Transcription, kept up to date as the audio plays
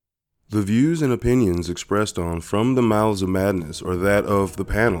The views and opinions expressed on From the Mouths of Madness are that of the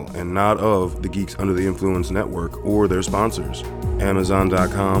panel and not of the Geeks Under the Influence Network or their sponsors,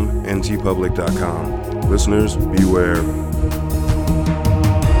 Amazon.com and tpublic.com. Listeners, beware.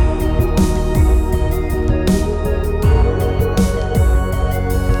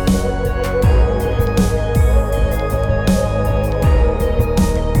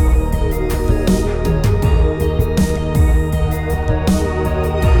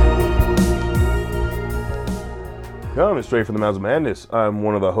 Coming straight from the Mouths of Madness, I'm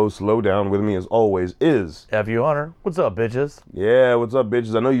one of the hosts, Lowdown. With me, as always, is... F.U. Hunter. What's up, bitches? Yeah, what's up,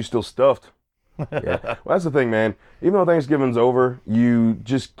 bitches? I know you still stuffed. Yeah. Well, that's the thing, man. Even though Thanksgiving's over, you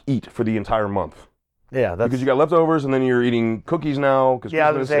just eat for the entire month. Yeah, that's... Because you got leftovers, and then you're eating cookies now. Yeah,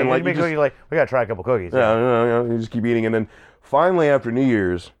 I was saying, we gotta try a couple cookies. Yeah, you just keep eating, and then finally, after New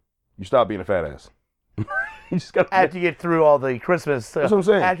Year's, you stop being a fat ass. You just gotta... After you get through all the Christmas... That's what I'm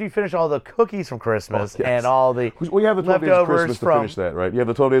saying. After you finish all the cookies from Christmas and all the Well, you have the 12 days of Christmas to from... finish that, right? You have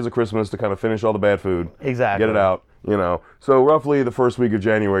the 12 days of Christmas to kind of finish all the bad food. Exactly. Get it out, you know. So roughly the first week of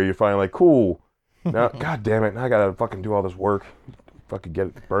January, you're finally like, cool. Now, God damn it, now I gotta fucking do all this work.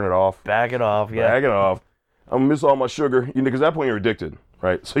 Fucking burn it off. Back it off, yeah. Back it off. I'm gonna miss all my sugar. You know, because at that point you're addicted,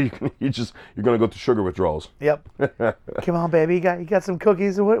 right? So you're gonna go through sugar withdrawals. Yep. Come on, baby. You got some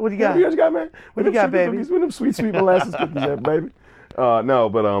cookies? What do you got? What you guys got, man? What you got, baby? Cookies, with them sweet molasses cookies, at, baby. No,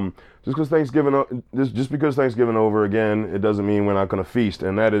 but just because Thanksgiving over again, it doesn't mean we're not gonna feast,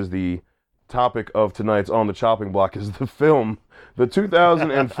 and that is the topic of tonight's On the Chopping Block is the film, the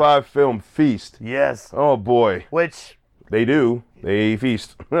 2005 film Feast. Yes. Oh boy. Which they do. They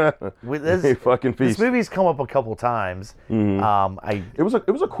feast. They fucking feast. This movie's come up a couple times. Mm-hmm. It was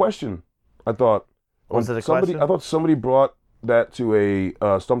a question. I thought. Was it a question? I thought somebody brought that to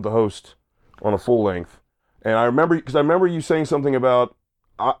a Stump the Host on a full length, and I remember you saying something about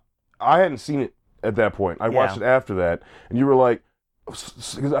I hadn't seen it at that point. I watched it after that, and you were like,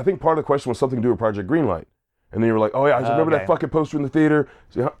 because I think part of the question was something to do with Project Greenlight. And then you were like, oh yeah, I just remember that fucking poster in the theater.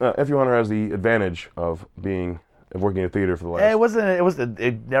 See, F.U. Hunter has the advantage of working in theater for the last...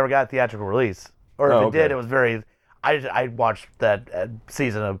 It never got a theatrical release. Or if it did, it was very... I watched that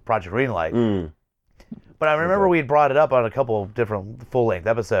season of Project Greenlight. Mm. But I remember we had brought it up on a couple of different full-length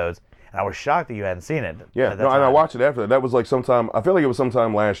episodes, and I was shocked that you hadn't seen it. Yeah, and I watched it after that. That was like sometime... I feel like it was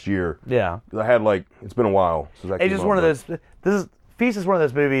sometime last year. Yeah. I had it's been a while since I came It's just one of those... Feast is one of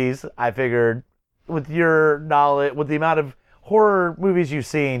those movies, I figured, with your knowledge, with the amount of horror movies you've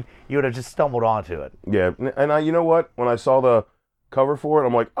seen, you would have just stumbled onto it. Yeah, and you know what? When I saw the cover for it,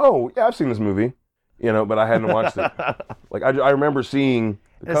 I'm like, oh, yeah, I've seen this movie, you know, but I hadn't watched it. Like, I remember seeing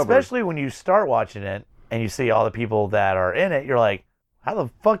the cover. Especially when you start watching it and you see all the people that are in it, you're like, how the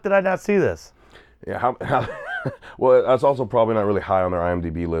fuck did I not see this? Yeah, how well, that's also probably not really high on their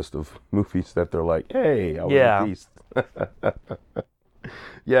IMDb list of movies that they're like, hey, I was a Feast.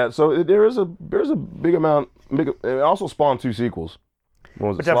 Yeah, so there's a big amount. It also spawned 2 sequels.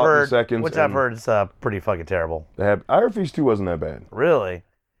 Which I've heard is pretty fucking terrible. I heard Feast 2 wasn't that bad. Really?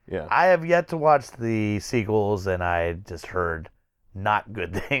 Yeah. I have yet to watch the sequels, and I just heard not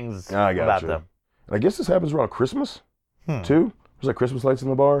good things about them. And I guess this happens around Christmas, too? There's like Christmas lights in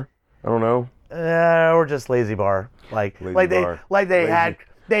the bar. I don't know. Or just lazy bar.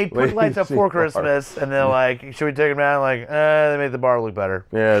 They put lights up for Christmas, and they're like, should we take them down? Like, they made the bar look better.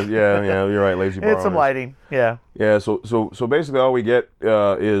 Yeah, you're right, lazy bar. It's some lighting, yeah. Yeah, so basically all we get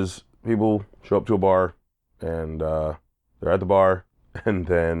is people show up to a bar, and they're at the bar, and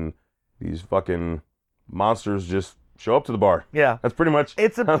then these fucking monsters just show up to the bar. Yeah. That's pretty much...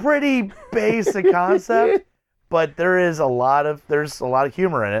 It's a pretty basic concept, but there's a lot of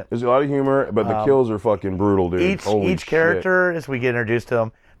humor in it. There's a lot of humor, but the kills are fucking brutal, dude. Each character, as we get introduced to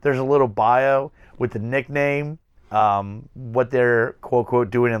them, there's a little bio with the nickname, what they're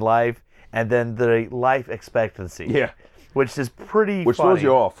quote doing in life, and then the life expectancy. Yeah, which is pretty. Which funny. throws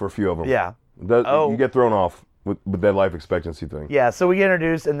you off for a few of them. Yeah. You get thrown off with that life expectancy thing. Yeah, so we get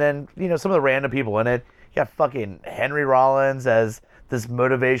introduced, and then some of the random people in it. You got fucking Henry Rollins as this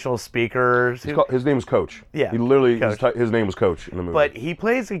motivational speaker. His name was Coach. Yeah, he literally his name was Coach in the movie. But he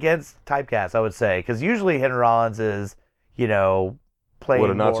plays against typecast, I would say, because usually Henry Rollins is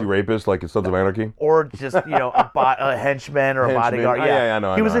playing a Nazi rapist, like in Sons of Anarchy, or just a henchman or a bodyguard. Yeah, I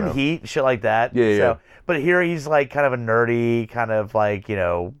know. He was in Heat, shit like that. Yeah. But here he's like kind of a nerdy, kind of like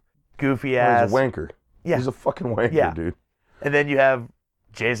goofy ass. He's a wanker. Yeah, he's a fucking wanker, dude. And then you have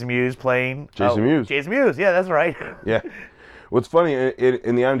Jason Mewes playing. Mewes. Jason Mewes, yeah, that's right. Yeah. What's funny,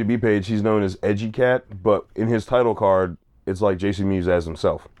 in the IMDb page, he's known as Edgy Cat, but in his title card, it's like Jason Mewes as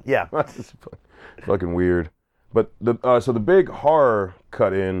himself. Yeah. That's fucking weird. But so the big horror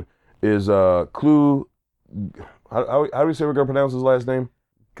cut in is Clue. How do we say we're gonna pronounce his last name?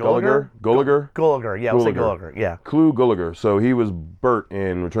 Gulliger. Gulliger. Yeah, we'll say Gulliger. Gulliger. Yeah. Clu Gulliger. So he was Bert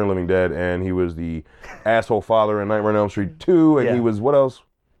in Return of the Living Dead, and he was the asshole father in Nightmare on Elm Street 2, and Yeah. he was, what else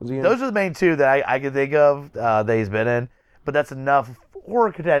was he in? Those are the main two that I could think of that he's been in, but that's enough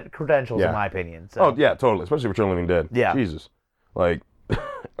horror credentials Yeah. in my opinion. So. Oh, yeah, totally. Especially Return of the Living Dead. Yeah. Jesus. Like,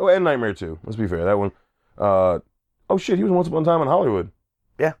 and Nightmare 2. Let's be fair. That one. Oh, shit, he was Once Upon a Time in Hollywood.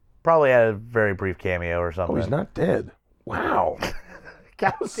 Yeah, probably had a very brief cameo or something. Oh, he's not dead. Wow.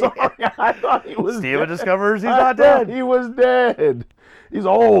 God Sorry, I thought he was Steven dead. discovers he's I not thought dead. He was dead. He's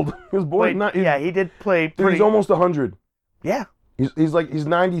old. He was born. Wait, yeah, he did play Dude, pretty. he's almost 100. Yeah, He's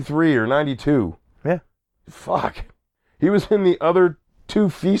 93 or 92. yeah. Fuck. He was in the other 2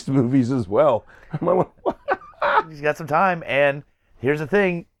 Feast movies as well. I'm like, what? He's got some time, and here's the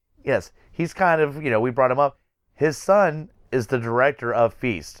thing. Yes, he's kind of, we brought him up. His son is the director of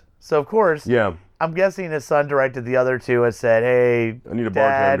Feast. So, of course, Yeah. I'm guessing his son directed the other 2 and said, hey, I need a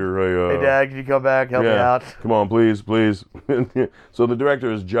Dad, bartender. hey, Dad, can you come back, help me out? Come on, please. So the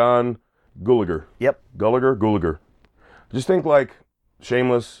director is John Gulliger. Yep. Gulliger. Just think like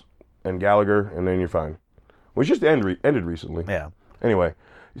Shameless and Gallagher, and then you're fine. Which just ended recently. Yeah. Anyway,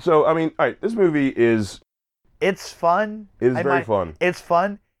 so, I mean, all right, this movie is It's fun. very fun. It's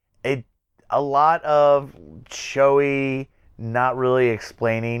fun. A lot of showy, not really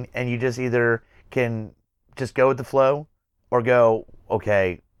explaining, and you just either can just go with the flow or go,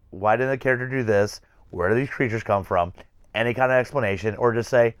 okay, why didn't the character do this? Where do these creatures come from? Any kind of explanation, or just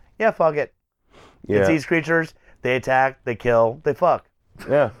say, yeah, fuck it. Yeah. It's these creatures. They attack, they kill, they fuck.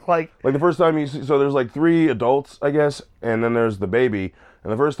 Yeah. Like Like the first time you see, so there's like 3 adults, I guess, and then there's the baby.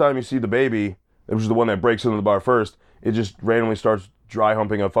 And the first time you see the baby, which is the one that breaks into the bar first, it just randomly starts dry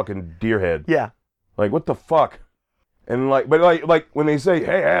humping a fucking deer head. yeah, Like, what the fuck? And like when they say,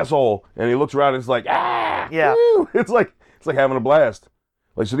 hey, asshole, and he looks around, it's like, ah! Yeah. Woo! It's like having a blast.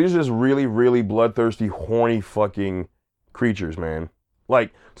 Like, so these are just really, really bloodthirsty, horny fucking creatures, man.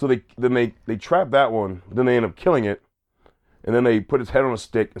 Like, so they trap that one, but then they end up killing it, and then they put its head on a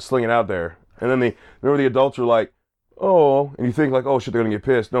stick and sling it out there. And then remember the adults are like, oh, and you think like, oh shit, they're gonna get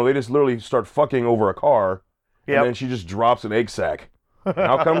pissed. No, they just literally start fucking over a car, Yep. and then she just drops an egg sack. And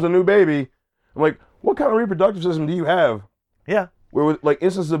out comes a new baby. I'm like, what kind of reproductive system do you have? yeah. Where with like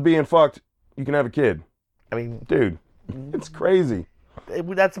instances of being fucked, you can have a kid. I mean, Dude, it's crazy.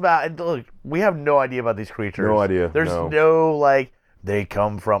 that's about. And look, we have no idea about these creatures. No idea. There's no. no like they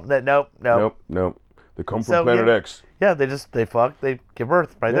come from. Nope. Nope. They come from So, Planet yeah. X. Yeah, they fuck, they give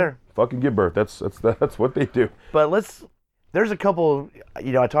birth right there. Fucking give birth. That's what they do. But there's a couple,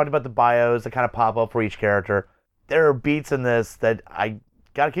 I talked about the bios that kind of pop up for each character. There are beats in this that I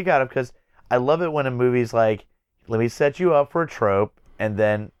got a kick out of because I love it when a movie's like, let me set you up for a trope and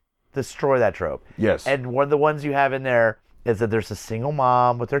then destroy that trope. Yes. And one of the ones you have in there is that there's a single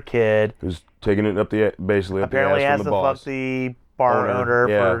mom with her kid. Who's taking it basically up Apparently the ass has from to the boss. fuck the bar owner.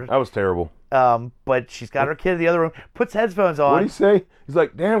 Yeah, that was terrible. But she's got her kid in the other room, puts headphones on. What did he say? He's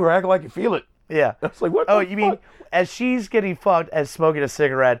like, damn, we're acting like you feel it. Yeah. I was like, what Oh, the you mean fuck? as she's getting fucked as smoking a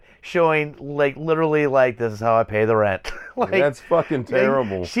cigarette, showing like literally like this is how I pay the rent. Like That's fucking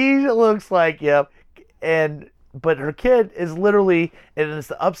terrible. She looks like yep, but her kid is literally and it's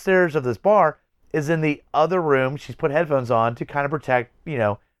the upstairs of this bar is in the other room. She's put headphones on to kind of protect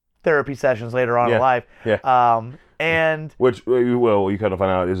therapy sessions later on in life. Yeah. And Which, well, you kind of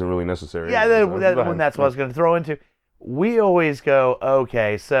find out isn't really necessary. yeah, that's what I was going to throw into. We always go,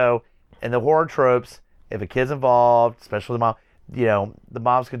 okay, so in the horror tropes, if a kid's involved, especially the mom, the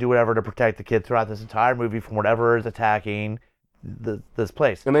mom's going to do whatever to protect the kid throughout this entire movie from whatever is attacking this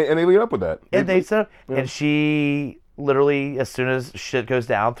place. And they lead up with that. And they set up, yeah. and she literally, as soon as shit goes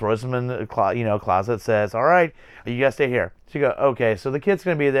down, throws them in the closet, says, all right, you guys stay here. So you go, okay, so the kid's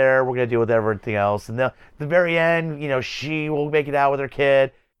going to be there. We're going to deal with everything else. And the very end, she will make it out with her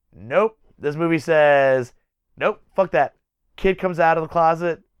kid. Nope. This movie says, nope, fuck that. Kid comes out of the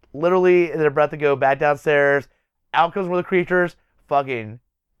closet, literally they're about to go back downstairs. Out comes one of the creatures, fucking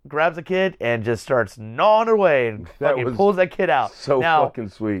grabs the kid and just starts gnawing her way and fucking pulls that kid out. So now, fucking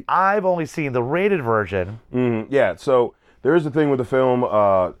sweet. I've only seen the rated version. Yeah, so there's the thing with the film.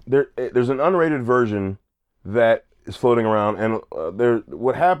 There's an unrated version that is floating around, and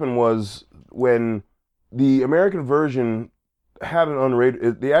what happened was when the American version had an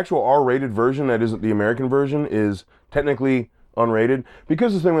unrated, the actual R-rated version that isn't the American version is technically unrated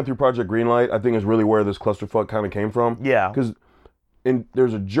because this thing went through Project Greenlight. I think is really where this clusterfuck kind of came from. Yeah, because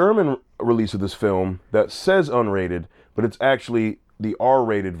there's a German release of this film that says unrated, but it's actually the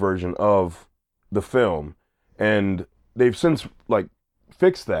R-rated version of the film, and they've since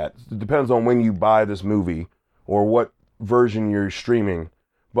fixed that. It depends on when you buy this movie or what version you're streaming.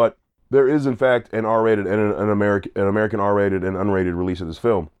 But there is, in fact, an R-rated and an American R-rated and unrated release of this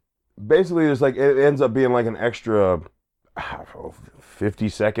film. Basically, there's like it ends up being like an extra, I don't know, 50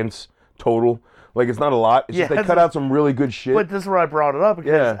 seconds total. Like, it's not a lot. It's just they cut out some really good shit. But this is where I brought it up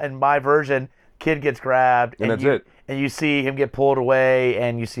because in my version, kid gets grabbed and that's it. And you see him get pulled away,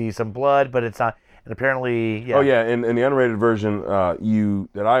 and you see some blood, but it's not. And apparently, Oh yeah, in the unrated version,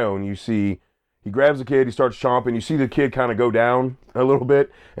 that I own, you see he grabs the kid, he starts chomping. You see the kid kind of go down a little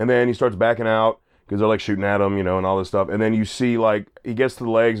bit, and then he starts backing out because they're like shooting at him, and all this stuff. And then you see like he gets to the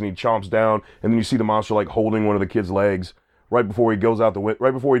legs and he chomps down, and then you see the monster like holding one of the kid's legs right before he goes out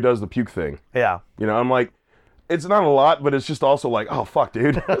right before he does the puke thing. Yeah. I'm like, it's not a lot, but it's just also like, oh fuck,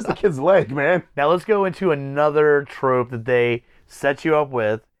 dude, that's the kid's leg, man. Now let's go into another trope that they set you up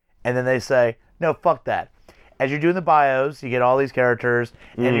with, and then they say, no, fuck that. As you're doing the bios, you get all these characters,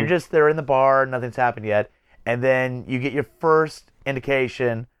 and they're in the bar, nothing's happened yet, and then you get your first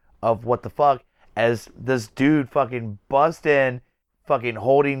indication of what the fuck as this dude fucking busts in, fucking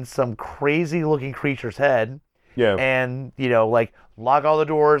holding some crazy looking creature's head. Yeah. And, like, lock all the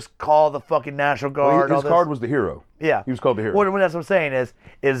doors, call the fucking National Guard. His card was the hero. Yeah. He was called the hero. Well, that's what I'm saying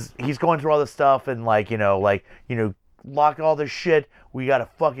is he's going through all this stuff and, lock all this shit. We got a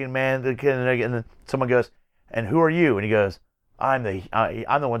fucking man. And then someone goes, and who are you? And he goes, I'm the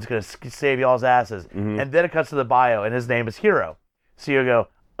one that's going to save y'all's asses. Mm-hmm. And then it cuts to the bio, and his name is Hero. So you go,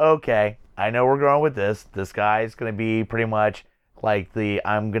 okay, I know we're going with this. This guy's going to be pretty much like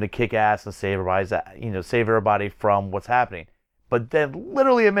I'm going to kick ass and save everybody from what's happening. But then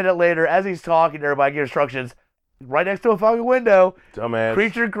literally a minute later, as he's talking to everybody, getting instructions, right next to a fucking window, dumbass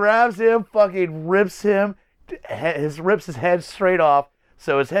creature grabs him, fucking rips his head straight off.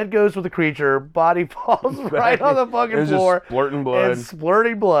 So his head goes with the creature, body falls right on the fucking floor. Just splurting blood. And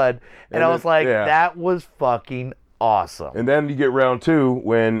splurting blood. And I was like, that was fucking awesome. And then you get round two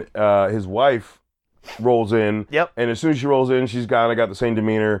when his wife rolls in. Yep. And as soon as she rolls in, she's kind of got the same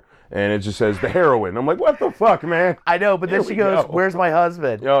demeanor, and it just says the heroine. I'm like, what the fuck, man? I know, but then she goes, "Where's my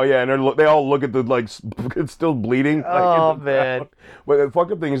husband?" Oh yeah, and they all look at the it's still bleeding. Oh man. But the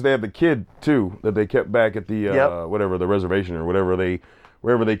fucked up thing is they have the kid too that they kept back at the the reservation or wherever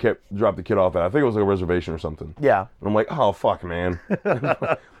they dropped the kid off at. I think it was like a reservation or something. Yeah. And I'm like, oh fuck, man.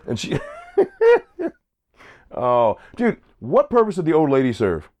 And she. Oh, dude, what purpose did the old lady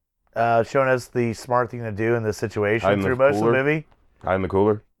serve? Showing us the smart thing to do in this situation through most of the movie. Hide in the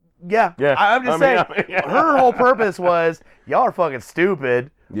cooler? Yeah. I'm just saying, her whole purpose was, y'all are fucking stupid.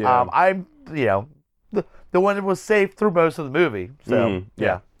 Yeah. I'm, the one that was safe through most of the movie. So,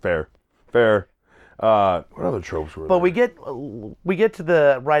 yeah. Fair. What other tropes were there? But we get to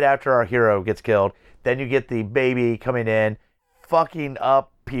the, right after our hero gets killed, then you get the baby coming in, fucking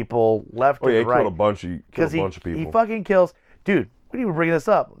up people left and he right. killed a bunch of people. He fucking kills, dude, we didn't even bring this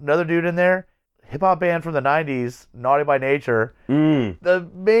up. Another dude in there, hip-hop band from the 90s, Naughty by Nature. The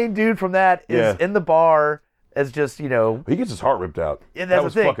main dude from that is in the bar as just, He gets his heart ripped out. And that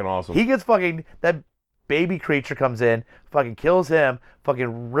was fucking awesome. He gets that baby creature comes in, fucking kills him,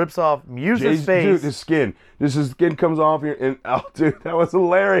 fucking rips off, Muse's face. Dude, his skin comes off here, and oh, dude, that was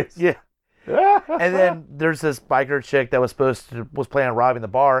hilarious. Yeah. And then there's this biker chick that was planning on robbing the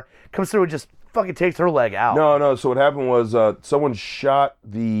bar, comes through and just fucking takes her leg out. No. So what happened was someone was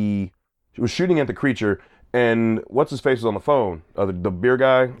shooting at the creature, and what's his face was on the phone? The beer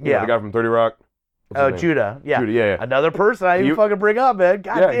guy, the guy from 30 Rock. Judah. Yeah. Judah, yeah. Another person I didn't fucking bring up, man.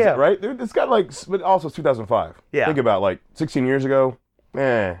 God damn. Right? It's got but also 2005. Yeah. Think about 16 years ago.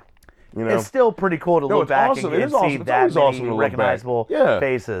 It's still pretty cool to look back and see that many recognizable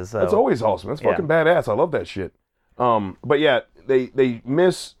faces. So. It's always awesome. That's fucking badass. I love that shit. But yeah, they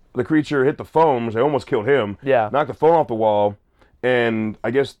miss the creature, hit the foam, they almost killed him. Yeah. Knocked the phone off the wall, and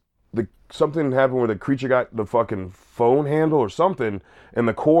I guess something happened where the creature got the fucking phone handle or something, and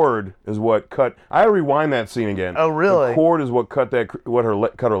the cord is what cut. I had to rewind that scene again. Oh, really? The cord is what cut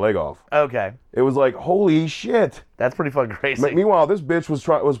her leg off. Okay. It was like, holy shit. That's pretty fucking crazy. Meanwhile, this bitch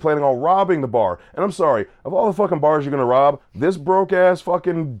was planning on robbing the bar. And I'm sorry, of all the fucking bars you're gonna rob, this broke ass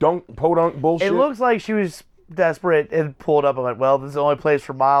fucking podunk bullshit. It looks like she was desperate and pulled up and went, well, this is the only place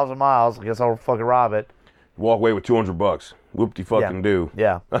for miles and miles. I guess I'll fucking rob it. Walk away with $200. Whoop-de-fucking-do.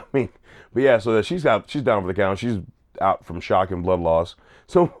 Yeah. I mean, but yeah, so she's down for the count. She's out from shock and blood loss.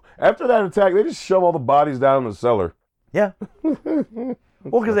 So after that attack, they just shove all the bodies down in the cellar. Yeah. Well,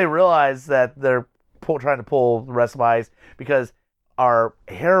 because they realize that they're trying to pull the rest of my eyes because our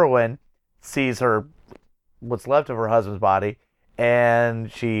heroine sees what's left of her husband's body, and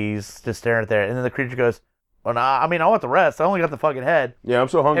she's just staring at there. And then the creature goes, well, I mean, I want the rest. I only got the fucking head. Yeah, I'm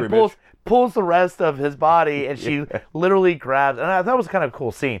so hungry, And bitch. pulls the rest of his body, and she literally grabs. And I thought it was kind of a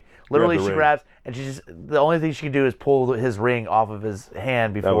cool scene. Literally, the she ring. grabs, and she just the only thing she can do is pull his ring off of his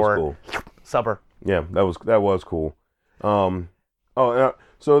hand That before was cool. supper. Yeah, that was cool.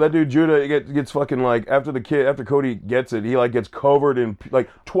 So that dude Judah gets fucking like after Cody gets it, he like gets covered in like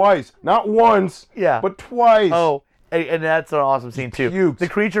twice, not once, Yeah. but twice. Oh, and that's an awesome scene too. Puked. The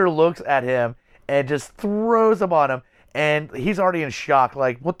creature looks at him and just throws up on him, and he's already in shock.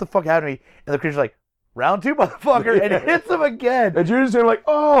 Like, what the fuck happened to me? And the creature's like, round 2, motherfucker, and hits him again. And Judah's there like,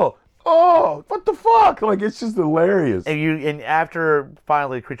 oh, what the fuck? Like it's just hilarious. And after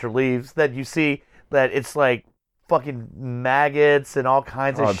finally the creature leaves, then you see that it's like fucking maggots and all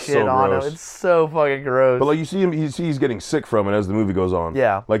kinds of it's shit so on gross. him. It's so fucking gross. But like you see him, he's getting sick from it as the movie goes on.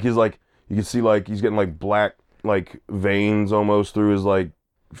 Yeah. Like he's like you can see like he's getting like black like veins almost through his like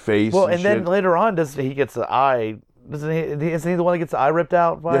face. well, and then shit. later on, he gets the eye. Isn't he the one that gets the eye ripped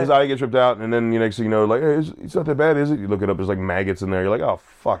out? By Yeah, his eye gets ripped out, and then next thing you know, like, hey, it's not that bad, is it? You look it up, there's like maggots in there. You're like, oh,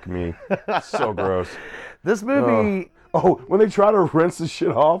 fuck me. It's so gross. This movie. Oh, when they try to rinse the shit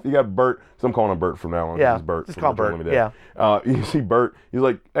off, you got Bert. So I'm calling him Bert from now on. Yeah, He's Bert. just from call Don't Let Bert, Me Down. You see Bert. He's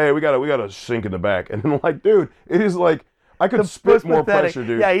like, hey, we got a sink in the back. And then like, dude, it is like, I could spit most more pathetic. pressure,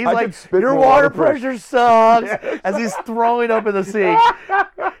 dude. Yeah, he's I like, could spit your more water pressure sucks, as he's throwing up in the sink.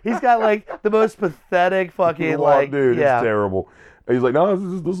 He's got like the most pathetic fucking like, dude, yeah. it's terrible. And he's like, no,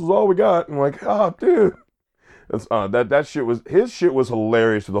 this is all we got. I'm like, oh, dude. That's that shit was his shit was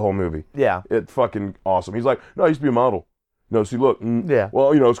hilarious for the whole movie. Yeah. It's fucking awesome. He's like, no, I used to be a model. No, see, look. Yeah.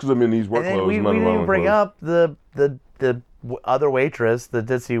 Well, it's because I'm in these work And then clothes. we and not in didn't my even own bring clothes. up the other waitress, the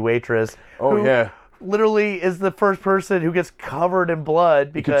ditzy waitress. Oh, who yeah. Literally is the first person who gets covered in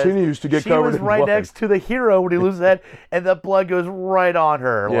blood because continues to get she covered was in right blood. next to the hero when he loses his head, and the blood goes right on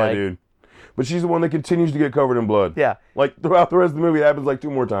her. Yeah, like, dude. But she's the one that continues to get covered in blood. Yeah. Like throughout the rest of the movie, it happens like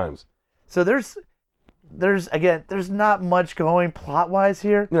 2 more times. So there's not much going plot wise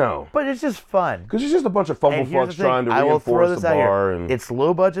here. No. But it's just fun. Because it's just a bunch of And here's fumblefucks the thing, trying to I will throw reinforce this the out bar. here. And It's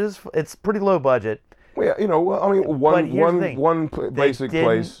low budget. It's pretty low budget. well, yeah, I mean, But here's the thing. one basic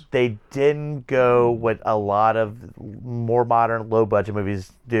place. They didn't go what a lot of more modern low budget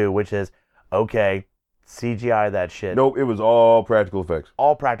movies do, which is okay, CGI that shit. Nope, it was all practical effects.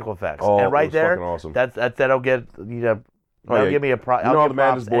 All practical effects. Oh, and it right was there, fucking awesome. that'll get that'll give me a pro. You know how the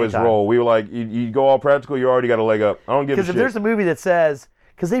Madness Boys roll. We were like, you go all practical, you already got a leg up. I don't give a Because shit. if there's a movie that says,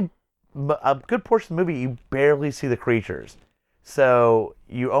 because a good portion of the movie you barely see the creatures, so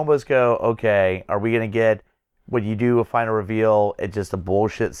you almost go, okay, are we gonna get when you do a final reveal, it's just a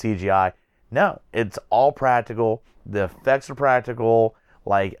bullshit CGI? No, it's all practical. The effects are practical.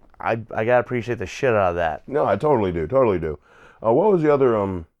 Like I gotta appreciate the shit out of that. No, I totally do. What was the other?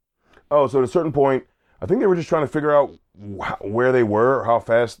 So at a certain point, I think they were just trying to figure out where they were, how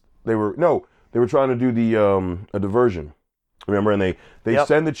fast they were. No, they were trying to do the a diversion. Remember, and they Yep.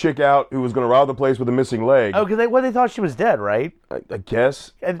 send the chick out who was going to rob the place with a missing leg. Oh, because they thought she was dead, right? I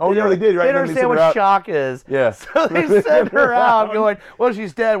guess. And Oh yeah, they did. Right. They And then don't understand sent what her out. shock is. Yeah. So they send her out, going, "Well,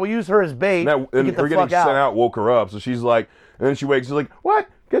 she's dead. We'll use her as bait And to get her the getting fuck out." sent out woke her up. So she's like, and then she wakes. She's like, what?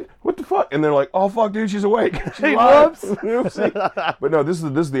 What the fuck? And they're like, oh fuck, dude, she's awake. She's Hey, alive. whoops. Oopsie. But no, this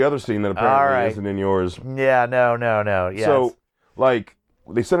is the other scene that All apparently right. isn't in yours. Yeah, no. Yeah. So, like,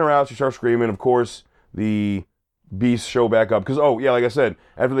 they sent her out. She starts screaming. Of course, the beasts show back up. Because, like I said,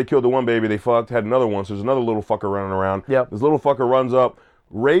 after they killed the one baby, they had another one. So there's another little fucker running around. Yep. This little fucker runs up,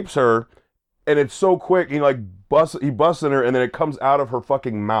 rapes her, and it's so quick. He busts in her, and then it comes out of her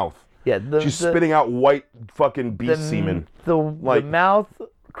fucking mouth. Yeah, She's spitting out white fucking beast semen. The mouth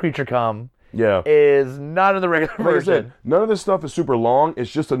creature cum Yeah. is not in the regular Like I version. said, none of this stuff is super long.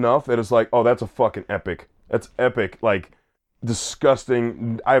 It's just enough that it's like, oh, that's a fucking epic. That's epic. Like,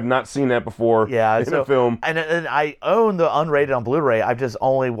 disgusting. I have not seen that before Yeah, in a film. And I own the unrated on Blu-ray. I've just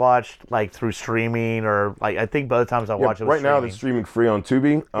only watched like through streaming or like I think both times I Yeah, watched it was right now, streaming. it's streaming free on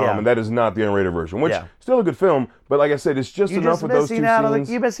Tubi, Yeah. and that is not the unrated version, which Yeah. still a good film. But like I said, it's just You're enough just with those two missing out on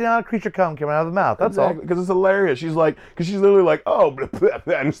scenes. you're missing out on creature cum coming out of the mouth. That's all. Because it's hilarious. She's like, because she's literally like, oh, blah, blah,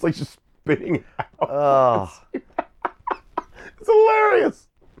 blah, and it's like she's spitting it out. Oh, It's hilarious.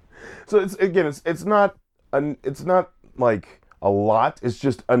 So it's not like a lot. It's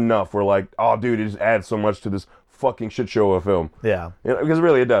just enough. We're like, oh, dude, it just adds so much to this fucking shit show of a film. yeah. Because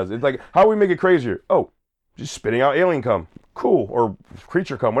really, it does. It's like, how do we make it crazier? Oh, just spitting out alien cum. Cool. Or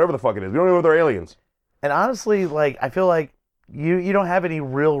creature cum, whatever the fuck it is. We don't even know if they're aliens. And honestly, like I feel like you don't have any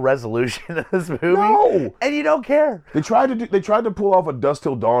real resolution in this movie, No. and you don't care. They tried to pull off a Dusk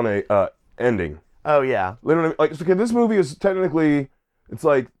Till Dawn ending. Oh yeah. Literally, like, okay, this movie is technically, it's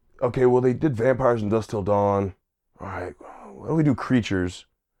like okay, well, they did vampires in Dusk Till Dawn. All right, why don't we do creatures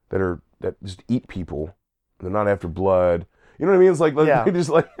that just eat people? They're not after blood. You know what I mean? It's like, Yeah. they just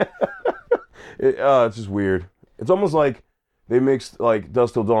like, it's just weird. It's almost like they mixed like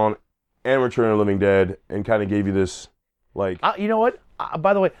Dusk Till Dawn and Return of the Living Dead and kind of gave you this, like... You know what?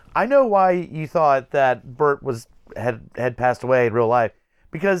 By the way, I know why you thought that Burt had passed away in real life.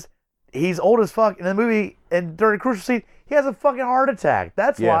 Because he's old as fuck in the movie, and during a crucial scene, he has a fucking heart attack.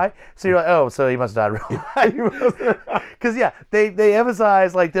 That's why. So you're like, oh, so he must have died in real life. Because, yeah, they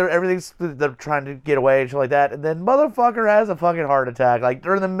emphasize, like, they're trying to get away and shit like that, and then motherfucker has a fucking heart attack, like,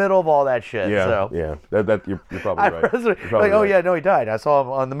 during the middle of all that shit. Yeah, so. yeah. That you're probably right. You're probably like, oh, right. yeah, no, he died. I saw him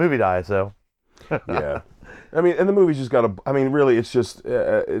on the movie die, so. Yeah. I mean, and the movie's just got a... I mean, really, it's just...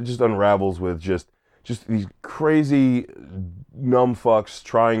 it just unravels with just these crazy numb fucks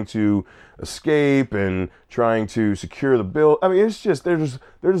trying to escape and trying to secure the bill. I mean, it's just... They're just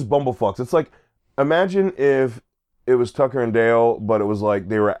bumblefucks. It's like... Imagine if it was Tucker and Dale, but it was like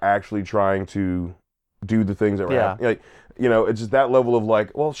they were actually trying to do the things that were happening. Like, you know, it's just that level of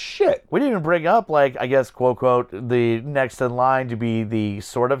like, well, shit. We didn't even bring up, like, I guess, quote, quote, the next in line to be the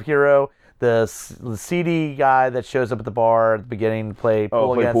sort of hero. The CD guy that shows up at the bar at the beginning to play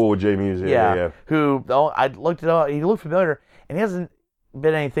pool against. Pool with Jay Muse. Yeah. Who, I looked it up, he looked familiar, and he hasn't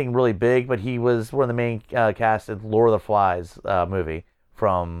been anything really big, but he was one of the main cast in Lord of the Flies movie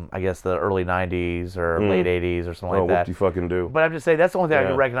from, I guess, the early 90s or late 80s or something like that. What you fucking do? But I'm just saying, that's the only thing I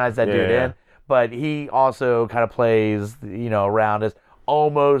can recognize that dude in. But he also kind of plays, you know, around as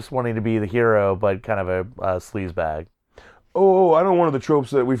almost wanting to be the hero, but kind of a sleazebag. Oh, I know one of the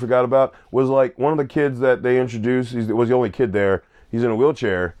tropes that we forgot about was like one of the kids that they introduced. He was the only kid there. He's in a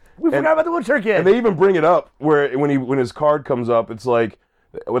wheelchair. We forgot about the wheelchair kid. And they even bring it up where when his card comes up, it's like,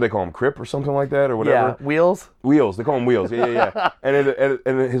 what do they call him, Crip or something like that or whatever. Yeah, Wheels. Wheels. They call him Wheels. Yeah.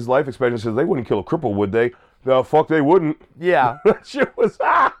 and his life expectancy says they wouldn't kill a cripple, would they? No, fuck, they wouldn't. Yeah. That shit was.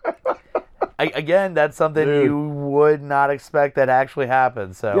 Again, that's something you would not expect that actually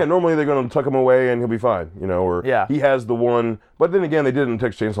happens. So yeah, normally they're going to tuck him away and he'll be fine, you know. Or he has the one, but then again, they did it in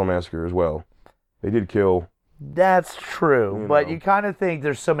Texas Chainsaw Massacre as well. They did kill. That's true, but you kind of think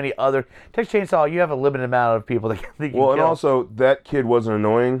there's so many other Texas Chainsaw. You have a limited amount of people that you can kill. And also that kid wasn't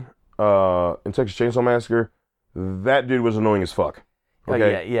annoying in Texas Chainsaw Massacre. That dude was annoying as fuck.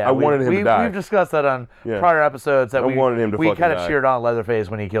 Okay, yeah. I wanted him to die. We've discussed that on prior episodes. That I wanted him to we fucking kind of die. cheered on Leatherface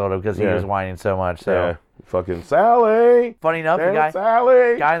when he killed him because he was whining so much. So fucking Sally. Funny enough, the guy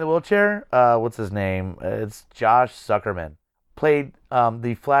in the wheelchair, what's his name? It's Josh Zuckerman. Played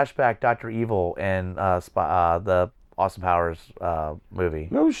the flashback Dr. Evil in the Austin Powers movie.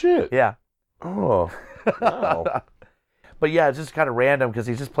 No shit. Yeah. Oh. Wow. But yeah, it's just kind of random because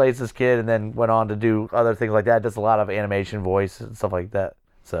he just plays this kid and then went on to do other things like that. Does a lot of animation voice and stuff like that.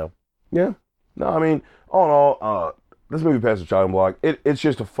 So yeah, no, I mean, all in all, this movie passes the chopping block. It's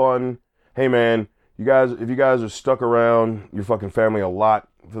just a fun. Hey man, if you guys are stuck around your fucking family a lot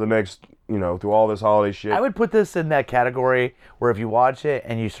for the next, you know, through all this holiday shit, I would put this in that category where if you watch it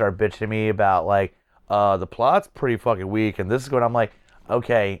and you start bitching to me about like the plot's pretty fucking weak and this is going, I'm like,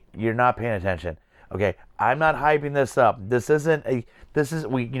 okay, you're not paying attention. Okay, I'm not hyping this up. We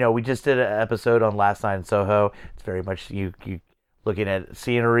just did an episode on Last Night in Soho. It's very much you looking at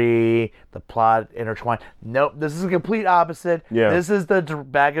scenery, the plot intertwined. Nope, this is a complete opposite. Yeah. This is the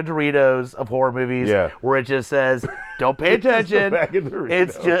bag of Doritos of horror movies where it just says, don't pay attention.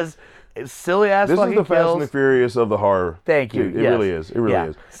 It's just silly ass fucking kills. This is the Fast and the Furious of the horror. Thank you. It really is. It really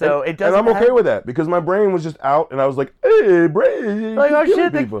is. So it doesn't. And I'm okay with that because my brain was just out, and I was like, "Hey, brain!" Like, oh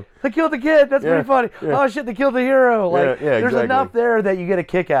shit, they killed the kid. That's pretty funny. Yeah. Oh shit, they killed the hero. Like, there's exactly. enough there that you get a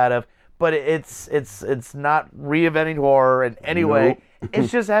kick out of, but it's not reinventing horror in any way.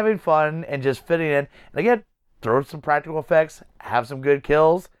 It's just having fun and just fitting in. And again, throw some practical effects, have some good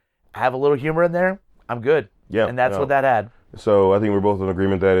kills, have a little humor in there. I'm good. Yeah, and that's what that had. So I think we're both in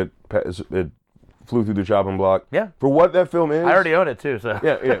agreement that it flew through the chopping block. Yeah. For what that film is. I already own it too. So.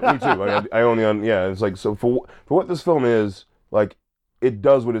 Yeah, me too. I only own. Yeah, it's like so for what this film is, like it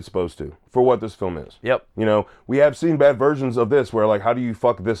does what it's supposed to. For what this film is. Yep. You know, we have seen bad versions of this where like, how do you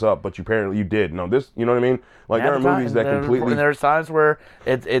fuck this up? But apparently you did. No, this. You know what I mean? Like there are movies that completely. And there's times where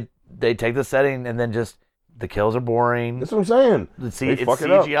they take the setting and then just. The kills are boring. That's what I'm saying. It's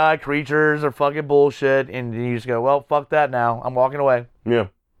CGI creatures are fucking bullshit, and you just go, well, fuck that now. I'm walking away. Yeah.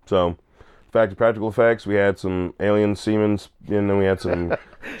 So, practical effects, we had some alien semen, and then we had some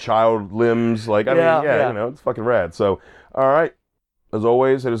child limbs. Like, I mean, you know, it's fucking rad. So, all right. as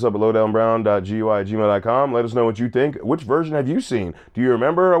always, hit us up at lowdownbrown.gui@gmail.com. Let us know what you think. Which version have you seen? Do you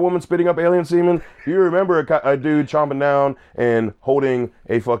remember a woman spitting up alien semen? Do you remember a dude chomping down and holding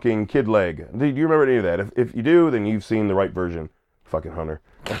a fucking kid leg? Do you remember any of that? If you do, then you've seen the right version. Fucking Hunter.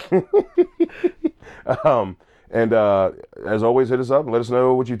 And as always, hit us up and let us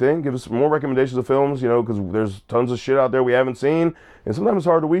know what you think. Give us more recommendations of films, because there's tons of shit out there we haven't seen, and sometimes it's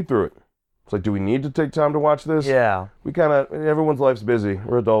hard to weed through it. It's like, do we need to take time to watch this? Yeah. Everyone's life's busy.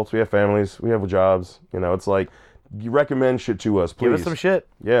 We're adults. We have families. We have jobs. It's like, you recommend shit to us, please. Give us some shit.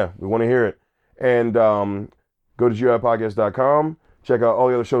 Yeah, we want to hear it. And go to GUIPodcast.com. Check out all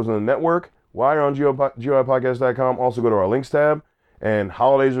the other shows on the network. While you're on GUIPodcast.com, also go to our links tab. And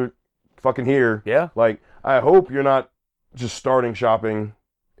holidays are fucking here. Yeah. Like, I hope you're not just starting shopping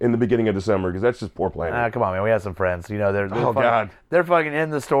in the beginning of December, because that's just poor planning. Come on, man. We have some friends. They're God. They're fucking in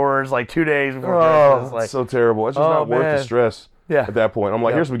the stores like 2 days before Christmas. Like, it's so terrible. It's just not worth the stress. Yeah. At that point, I'm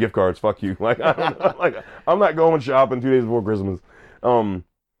like, here's some gift cards. Fuck you. Like, I'm not going shopping 2 days before Christmas. But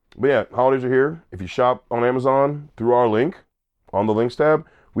yeah, holidays are here. If you shop on Amazon through our link on the links tab,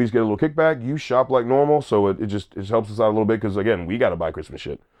 we just get a little kickback. You shop like normal, so it just helps us out a little bit, because again, we got to buy Christmas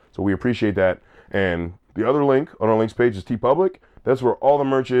shit, so we appreciate that. And the other link on our links page is TeePublic. That's where all the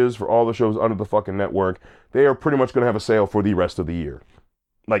merch is for all the shows under the fucking network. They are pretty much going to have a sale for the rest of the year.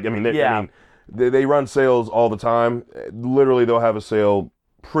 They run sales all the time. Literally, they'll have a sale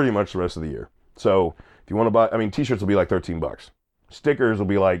pretty much the rest of the year. So if you want to buy, t-shirts will be like $13. Stickers will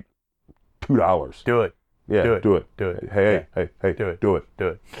be like $2. Do it. Yeah, do it. Hey, Do it.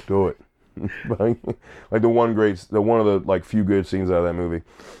 Do it. Like the one of the like few good scenes out of that movie.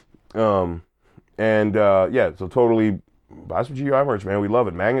 So totally buy some GUI merch, man. We love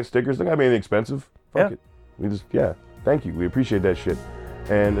it. Magnet stickers, they gotta be anything expensive. Fuck it. Thank you. We appreciate that shit.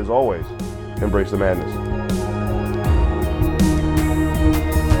 And as always, embrace the madness.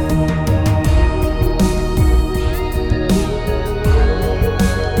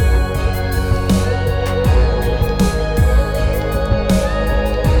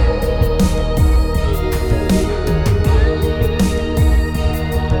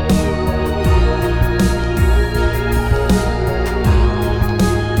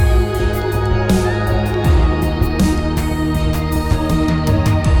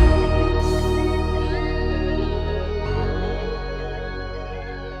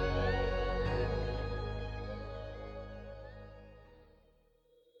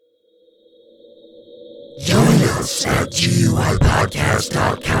 at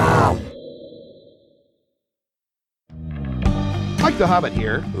GUIPodcast.com. Mike the Hobbit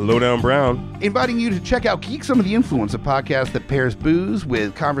here, Lowdown Brown, inviting you to check out Geek Some of the Influence, a podcast that pairs booze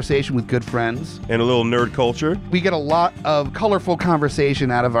with conversation with good friends. And a little nerd culture. We get a lot of colorful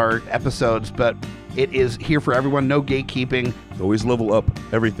conversation out of our episodes, but it is here for everyone, no gatekeeping. Always level up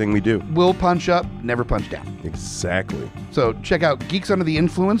everything we do. We'll punch up, never punch down. Exactly. So check out Geeks Under the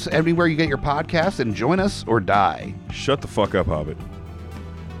Influence everywhere you get your podcasts and join us or die. Shut the fuck up, Hobbit.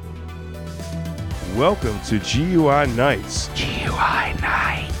 Welcome to GUI Nights. GUI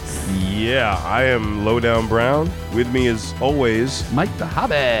Nights. Yeah, I am Lowdown Brown. With me as always, Mike the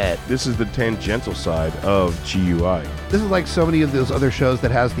Hobbit. This is the tangential side of GUI. This is like so many of those other shows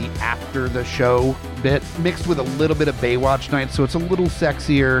that has the after the show bit mixed with a little bit of Baywatch Nights, so it's a little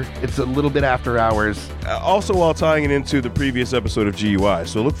sexier. It's a little bit after hours. Also while tying it into the previous episode of GUI.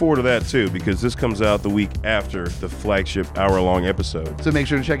 So look forward to that too, because this comes out the week after the flagship hour-long episode. So make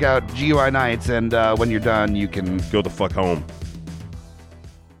sure to check out GUI Nights, and when you're done, you can go the fuck home.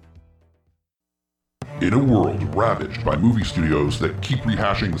 In a world ravaged by movie studios that keep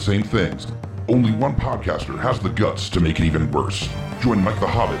rehashing the same things, only one podcaster has the guts to make it even worse. Join Mike the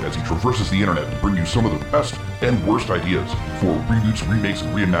Hobbit as he traverses the internet to bring you some of the best and worst ideas for reboots, remakes,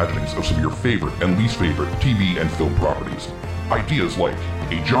 and reimaginings of some of your favorite and least favorite TV and film properties. Ideas like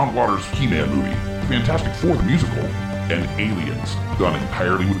a John Waters He-Man movie, Fantastic Four the musical, and Aliens, done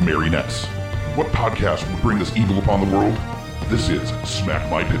entirely with marionettes. What podcast would bring this evil upon the world? This is Smack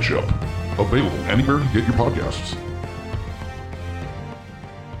My Pitch Up. Available anywhere you get your podcasts.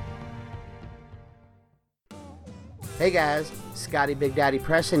 Hey guys, Scotty Big Daddy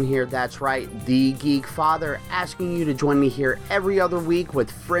Preston here. That's right, the Geek Father, asking you to join me here every other week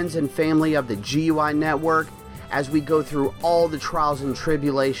with friends and family of the GUI Network as we go through all the trials and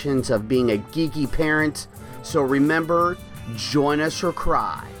tribulations of being a geeky parent. So remember, join us or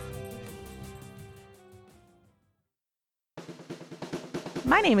cry.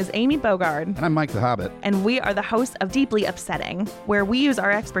 My name is Amy Bogard. And I'm Mike the Hobbit. And we are the hosts of Deeply Upsetting, where we use our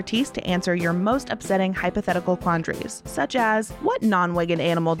expertise to answer your most upsetting hypothetical quandaries, such as what non-winged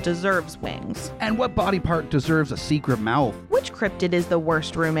animal deserves wings? And what body part deserves a secret mouth? Which cryptid is the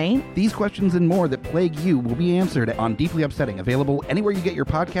worst roommate? These questions and more that plague you will be answered on Deeply Upsetting, available anywhere you get your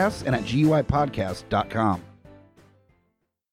podcasts and at GUIpodcast.com.